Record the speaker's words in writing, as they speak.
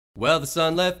Well, the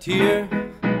sun left here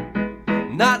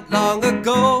not long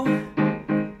ago.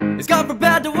 It's gone from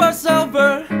bad to worse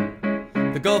over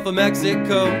the Gulf of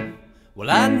Mexico. Well,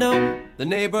 I know the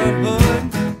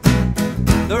neighborhood,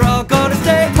 they're all gonna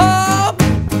stay home.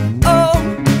 Oh,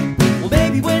 well,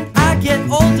 maybe when I get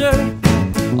older,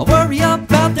 I'll worry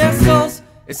about their souls.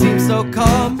 It seems so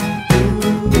calm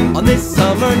on this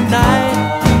summer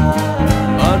night,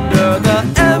 under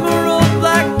the emerald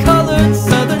black colored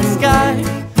southern sky.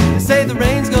 They say the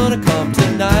rain's gonna come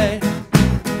tonight.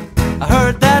 I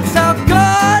heard that's how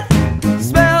God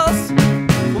smells.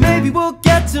 Well, maybe we'll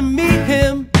get to meet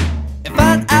him and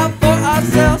find out for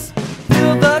ourselves.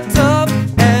 Fill the tub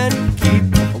and keep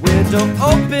a window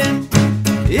open.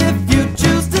 If you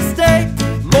choose to stay,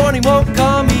 morning won't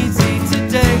come easy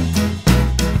today.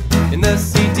 In the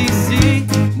CTC,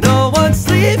 no one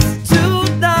sleeps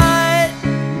tonight.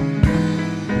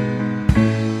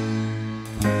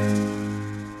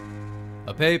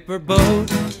 A paper boat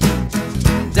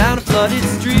down a flooded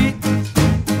street,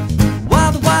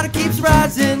 while the water keeps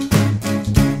rising,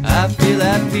 I feel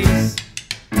at peace.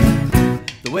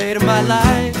 The weight of my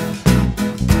life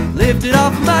lifted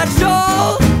off my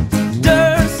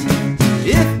shoulders.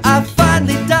 If I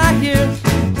finally die here,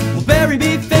 well, bury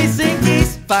me facing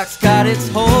east. Fox got its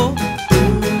hole,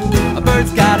 a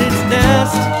bird's got its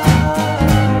nest,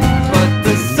 but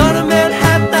the son of man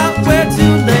hath not where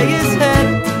to lay his head,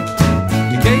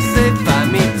 in case they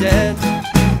find me dead.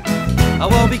 I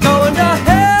won't be going to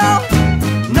hell,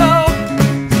 no.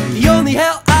 The only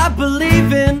hell I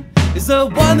believe in is the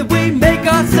one that we make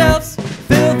ourselves.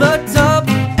 Fill the tub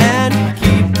and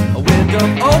keep a window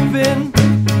open.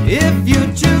 If you